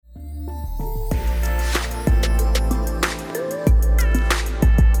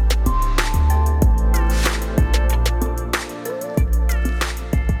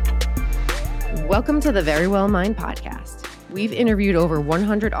Welcome to the Very Well Mind podcast. We've interviewed over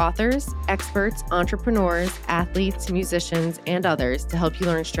 100 authors, experts, entrepreneurs, athletes, musicians, and others to help you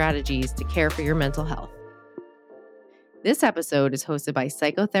learn strategies to care for your mental health. This episode is hosted by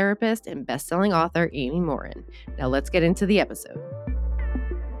psychotherapist and best-selling author Amy Morin. Now let's get into the episode.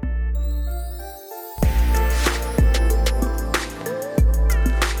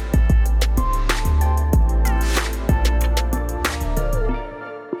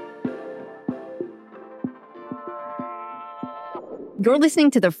 You're listening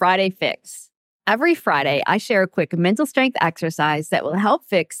to the Friday Fix. Every Friday, I share a quick mental strength exercise that will help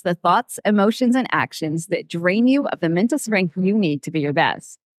fix the thoughts, emotions, and actions that drain you of the mental strength you need to be your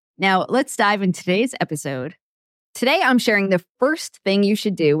best. Now, let's dive into today's episode. Today, I'm sharing the first thing you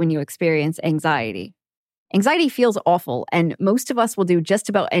should do when you experience anxiety. Anxiety feels awful, and most of us will do just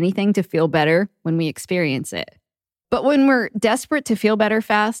about anything to feel better when we experience it. But when we're desperate to feel better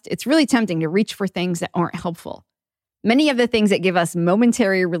fast, it's really tempting to reach for things that aren't helpful. Many of the things that give us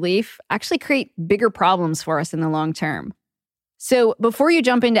momentary relief actually create bigger problems for us in the long term. So before you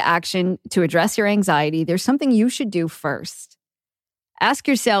jump into action to address your anxiety, there's something you should do first. Ask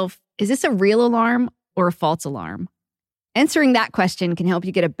yourself, is this a real alarm or a false alarm? Answering that question can help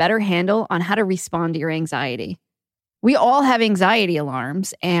you get a better handle on how to respond to your anxiety. We all have anxiety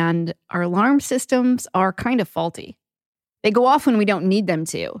alarms, and our alarm systems are kind of faulty. They go off when we don't need them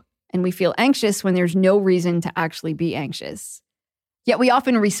to. And we feel anxious when there's no reason to actually be anxious. Yet we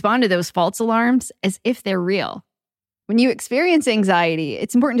often respond to those false alarms as if they're real. When you experience anxiety,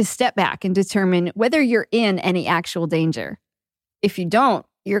 it's important to step back and determine whether you're in any actual danger. If you don't,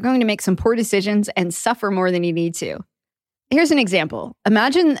 you're going to make some poor decisions and suffer more than you need to. Here's an example.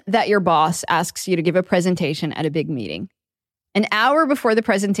 Imagine that your boss asks you to give a presentation at a big meeting. An hour before the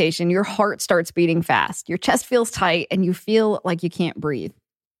presentation, your heart starts beating fast, your chest feels tight, and you feel like you can't breathe.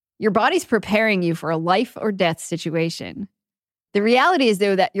 Your body's preparing you for a life or death situation. The reality is,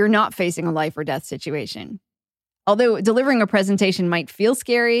 though, that you're not facing a life or death situation. Although delivering a presentation might feel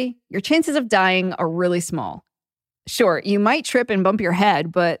scary, your chances of dying are really small. Sure, you might trip and bump your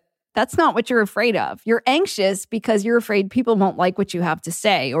head, but that's not what you're afraid of. You're anxious because you're afraid people won't like what you have to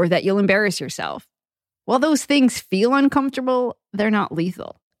say or that you'll embarrass yourself. While those things feel uncomfortable, they're not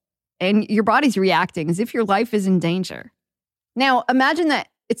lethal. And your body's reacting as if your life is in danger. Now, imagine that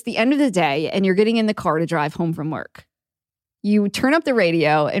it's the end of the day and you're getting in the car to drive home from work. You turn up the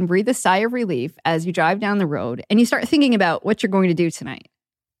radio and breathe a sigh of relief as you drive down the road and you start thinking about what you're going to do tonight.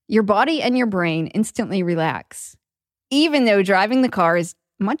 Your body and your brain instantly relax, even though driving the car is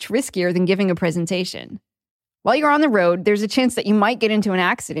much riskier than giving a presentation. While you're on the road, there's a chance that you might get into an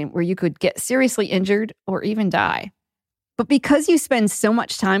accident where you could get seriously injured or even die. But because you spend so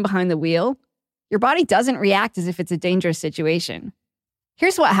much time behind the wheel, your body doesn't react as if it's a dangerous situation.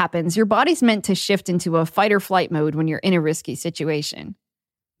 Here's what happens. Your body's meant to shift into a fight or flight mode when you're in a risky situation.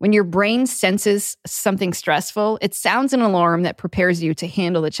 When your brain senses something stressful, it sounds an alarm that prepares you to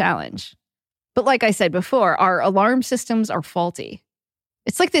handle the challenge. But like I said before, our alarm systems are faulty.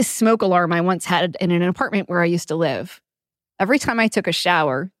 It's like this smoke alarm I once had in an apartment where I used to live. Every time I took a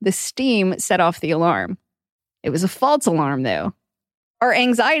shower, the steam set off the alarm. It was a false alarm, though. Our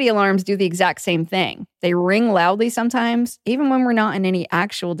anxiety alarms do the exact same thing. They ring loudly sometimes, even when we're not in any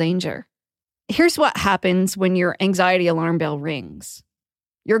actual danger. Here's what happens when your anxiety alarm bell rings.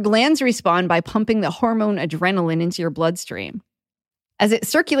 Your glands respond by pumping the hormone adrenaline into your bloodstream. As it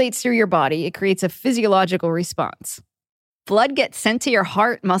circulates through your body, it creates a physiological response. Blood gets sent to your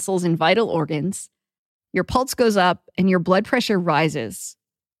heart, muscles, and vital organs. Your pulse goes up and your blood pressure rises.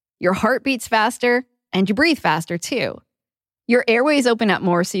 Your heart beats faster and you breathe faster too. Your airways open up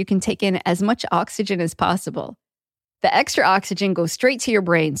more so you can take in as much oxygen as possible. The extra oxygen goes straight to your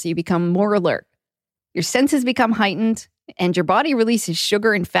brain so you become more alert. Your senses become heightened, and your body releases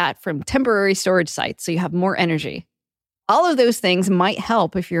sugar and fat from temporary storage sites so you have more energy. All of those things might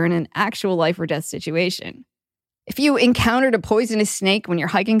help if you're in an actual life or death situation. If you encountered a poisonous snake when you're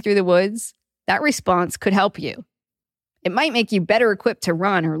hiking through the woods, that response could help you. It might make you better equipped to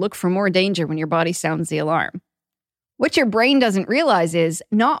run or look for more danger when your body sounds the alarm. What your brain doesn't realize is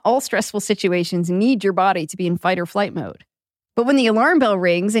not all stressful situations need your body to be in fight or flight mode. But when the alarm bell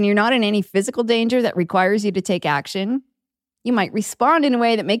rings and you're not in any physical danger that requires you to take action, you might respond in a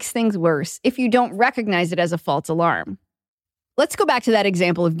way that makes things worse if you don't recognize it as a false alarm. Let's go back to that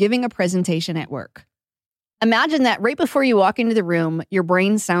example of giving a presentation at work. Imagine that right before you walk into the room, your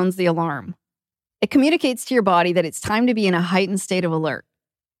brain sounds the alarm. It communicates to your body that it's time to be in a heightened state of alert.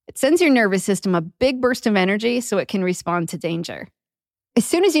 It sends your nervous system a big burst of energy so it can respond to danger. As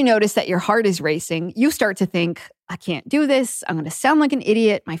soon as you notice that your heart is racing, you start to think, I can't do this. I'm going to sound like an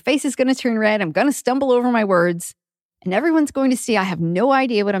idiot. My face is going to turn red. I'm going to stumble over my words. And everyone's going to see I have no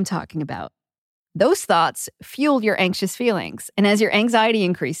idea what I'm talking about. Those thoughts fuel your anxious feelings. And as your anxiety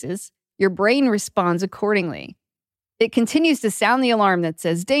increases, your brain responds accordingly. It continues to sound the alarm that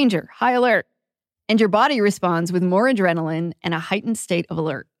says, danger, high alert. And your body responds with more adrenaline and a heightened state of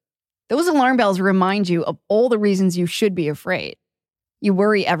alert. Those alarm bells remind you of all the reasons you should be afraid. You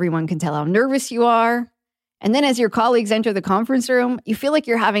worry everyone can tell how nervous you are. And then as your colleagues enter the conference room, you feel like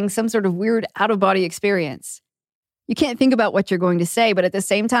you're having some sort of weird out-of-body experience. You can't think about what you're going to say, but at the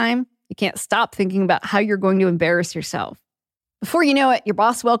same time, you can't stop thinking about how you're going to embarrass yourself. Before you know it, your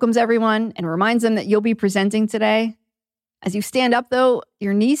boss welcomes everyone and reminds them that you'll be presenting today. As you stand up, though,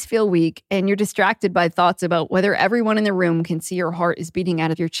 your knees feel weak and you're distracted by thoughts about whether everyone in the room can see your heart is beating out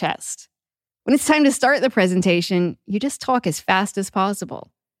of your chest. When it's time to start the presentation, you just talk as fast as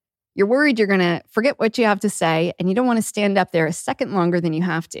possible. You're worried you're going to forget what you have to say, and you don't want to stand up there a second longer than you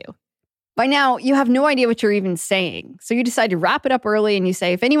have to. By now, you have no idea what you're even saying, so you decide to wrap it up early and you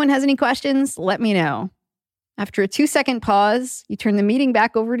say, if anyone has any questions, let me know. After a 2-second pause, you turn the meeting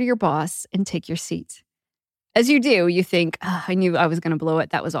back over to your boss and take your seat. As you do, you think, I knew I was going to blow it.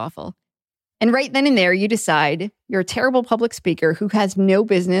 That was awful. And right then and there, you decide you're a terrible public speaker who has no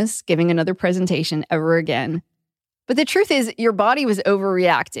business giving another presentation ever again. But the truth is, your body was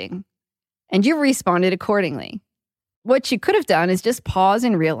overreacting, and you responded accordingly. What you could have done is just pause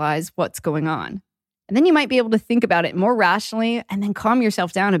and realize what's going on. And then you might be able to think about it more rationally and then calm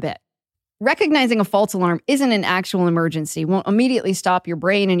yourself down a bit. Recognizing a false alarm isn't an actual emergency, won't immediately stop your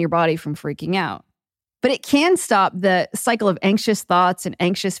brain and your body from freaking out. But it can stop the cycle of anxious thoughts and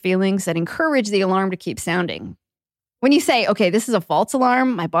anxious feelings that encourage the alarm to keep sounding. When you say, okay, this is a false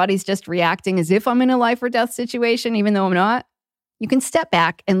alarm, my body's just reacting as if I'm in a life or death situation, even though I'm not, you can step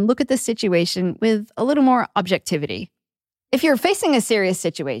back and look at the situation with a little more objectivity. If you're facing a serious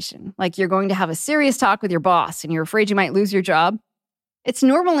situation, like you're going to have a serious talk with your boss and you're afraid you might lose your job, it's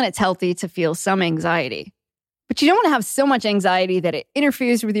normal and it's healthy to feel some anxiety. But you don't want to have so much anxiety that it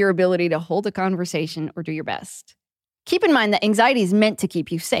interferes with your ability to hold a conversation or do your best. Keep in mind that anxiety is meant to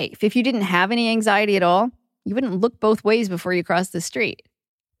keep you safe. If you didn't have any anxiety at all, you wouldn't look both ways before you cross the street.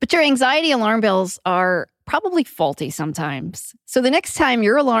 But your anxiety alarm bells are probably faulty sometimes. So the next time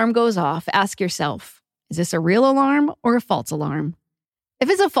your alarm goes off, ask yourself, is this a real alarm or a false alarm? If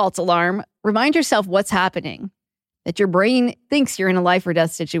it's a false alarm, remind yourself what's happening, that your brain thinks you're in a life or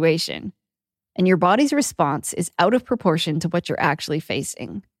death situation, and your body's response is out of proportion to what you're actually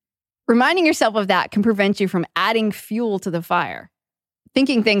facing. Reminding yourself of that can prevent you from adding fuel to the fire.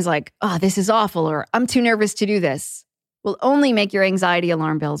 Thinking things like, oh, this is awful, or I'm too nervous to do this, will only make your anxiety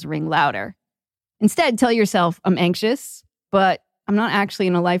alarm bells ring louder. Instead, tell yourself, I'm anxious, but I'm not actually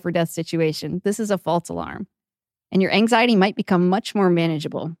in a life or death situation. This is a false alarm. And your anxiety might become much more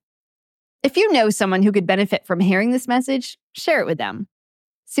manageable. If you know someone who could benefit from hearing this message, share it with them.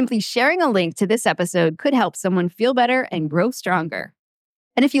 Simply sharing a link to this episode could help someone feel better and grow stronger.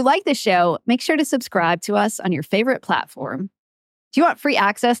 And if you like the show, make sure to subscribe to us on your favorite platform. Do you want free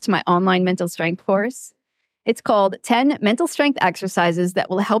access to my online mental strength course? It's called 10 Mental Strength Exercises that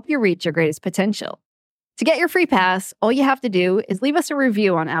will help you reach your greatest potential. To get your free pass, all you have to do is leave us a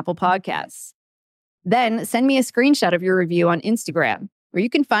review on Apple Podcasts. Then send me a screenshot of your review on Instagram, where you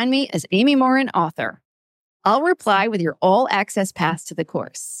can find me as Amy Morin, author. I'll reply with your all-access pass to the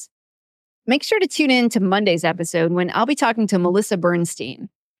course. Make sure to tune in to Monday's episode when I'll be talking to Melissa Bernstein,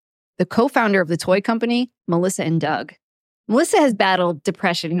 the co-founder of the toy company, Melissa & Doug. Melissa has battled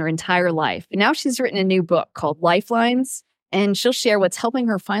depression her entire life, and now she's written a new book called Lifelines, and she'll share what's helping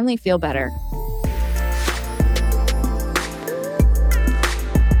her finally feel better.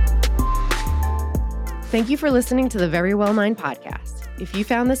 Thank you for listening to the Very Well Mind podcast. If you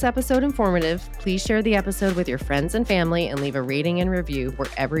found this episode informative, please share the episode with your friends and family and leave a rating and review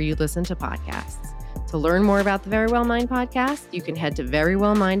wherever you listen to podcasts. To learn more about the Very Well Mind podcast, you can head to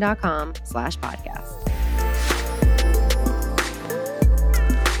verywellmind.com/podcast.